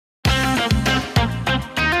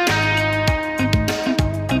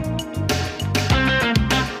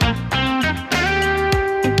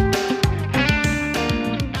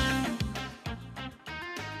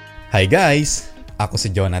Hi guys! Ako si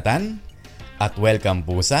Jonathan at welcome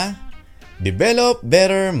po sa Develop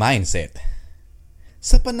Better Mindset.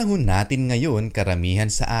 Sa panahon natin ngayon, karamihan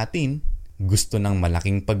sa atin gusto ng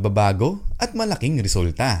malaking pagbabago at malaking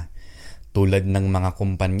resulta. Tulad ng mga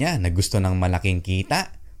kumpanya na gusto ng malaking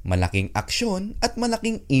kita, malaking aksyon at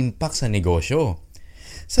malaking impact sa negosyo.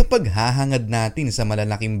 Sa paghahangad natin sa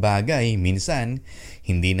malalaking bagay, minsan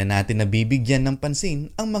hindi na natin nabibigyan ng pansin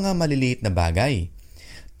ang mga maliliit na bagay.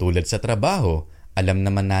 Tulad sa trabaho, alam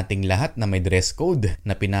naman nating lahat na may dress code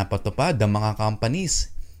na pinapatupad ang mga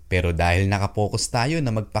companies. Pero dahil nakapokus tayo na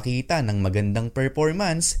magpakita ng magandang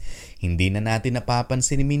performance, hindi na natin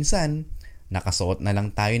napapansin minsan, nakasuot na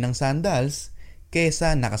lang tayo ng sandals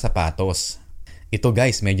kesa nakasapatos. Ito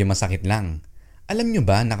guys, medyo masakit lang. Alam nyo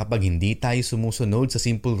ba na kapag hindi tayo sumusunod sa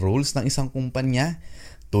simple rules ng isang kumpanya,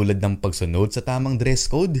 tulad ng pagsunod sa tamang dress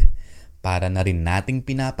code, para na rin nating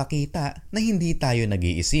pinapakita na hindi tayo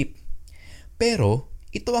nag-iisip. Pero,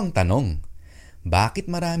 ito ang tanong. Bakit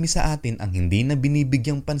marami sa atin ang hindi na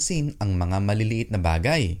binibigyang pansin ang mga maliliit na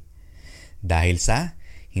bagay? Dahil sa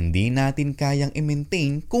hindi natin kayang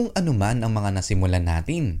i-maintain kung ano man ang mga nasimulan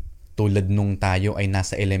natin. Tulad nung tayo ay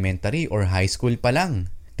nasa elementary or high school pa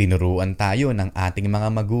lang. Tinuruan tayo ng ating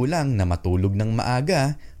mga magulang na matulog ng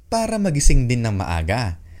maaga para magising din ng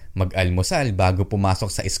maaga. Mag-almusal bago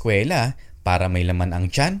pumasok sa eskwela para may laman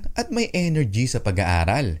ang tiyan at may energy sa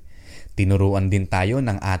pag-aaral. Tinuruan din tayo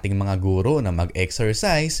ng ating mga guro na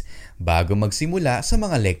mag-exercise bago magsimula sa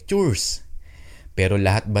mga lectures. Pero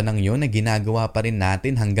lahat ba ng yon na ginagawa pa rin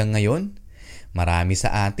natin hanggang ngayon? Marami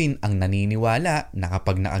sa atin ang naniniwala na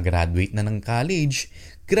kapag nakagraduate na ng college,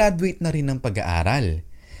 graduate na rin ng pag-aaral.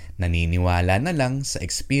 Naniniwala na lang sa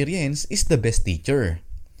experience is the best teacher.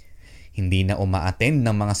 Hindi na uma-attend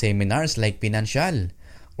ng mga seminars like financial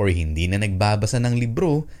or hindi na nagbabasa ng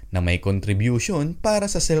libro na may contribution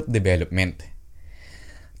para sa self-development.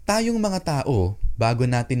 Tayong mga tao, bago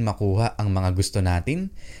natin makuha ang mga gusto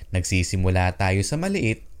natin, nagsisimula tayo sa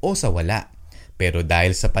maliit o sa wala. Pero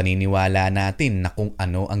dahil sa paniniwala natin na kung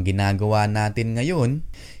ano ang ginagawa natin ngayon,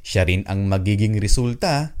 siya rin ang magiging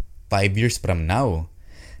resulta 5 years from now.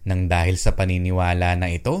 Nang dahil sa paniniwala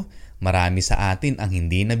na ito, marami sa atin ang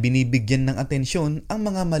hindi na binibigyan ng atensyon ang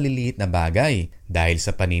mga maliliit na bagay dahil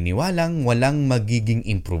sa paniniwalang walang magiging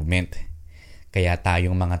improvement. Kaya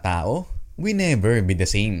tayong mga tao, we never be the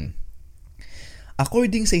same.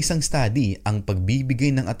 According sa isang study, ang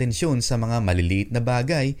pagbibigay ng atensyon sa mga maliliit na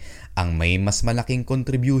bagay ang may mas malaking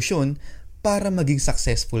contribution para maging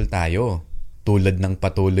successful tayo. Tulad ng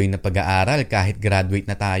patuloy na pag-aaral kahit graduate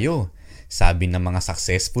na tayo. Sabi ng mga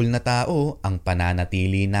successful na tao, ang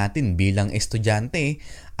pananatili natin bilang estudyante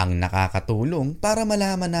ang nakakatulong para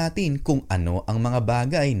malaman natin kung ano ang mga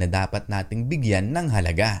bagay na dapat nating bigyan ng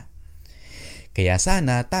halaga. Kaya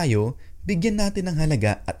sana tayo, bigyan natin ng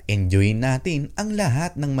halaga at enjoyin natin ang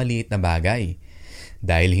lahat ng maliit na bagay.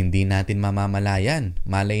 Dahil hindi natin mamamalayan,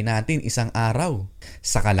 malay natin isang araw.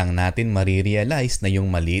 Saka lang natin marirealize na yung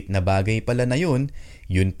maliit na bagay pala na yun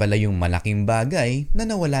pala yung malaking bagay na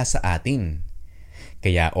nawala sa atin.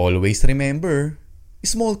 Kaya always remember,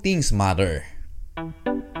 small things matter.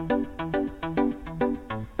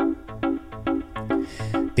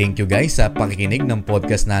 Thank you guys sa pakikinig ng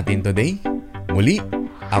podcast natin today. Muli,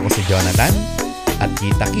 ako si Jonathan at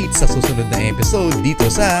kita-kits sa susunod na episode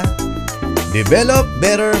dito sa Develop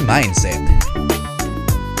Better Mindset.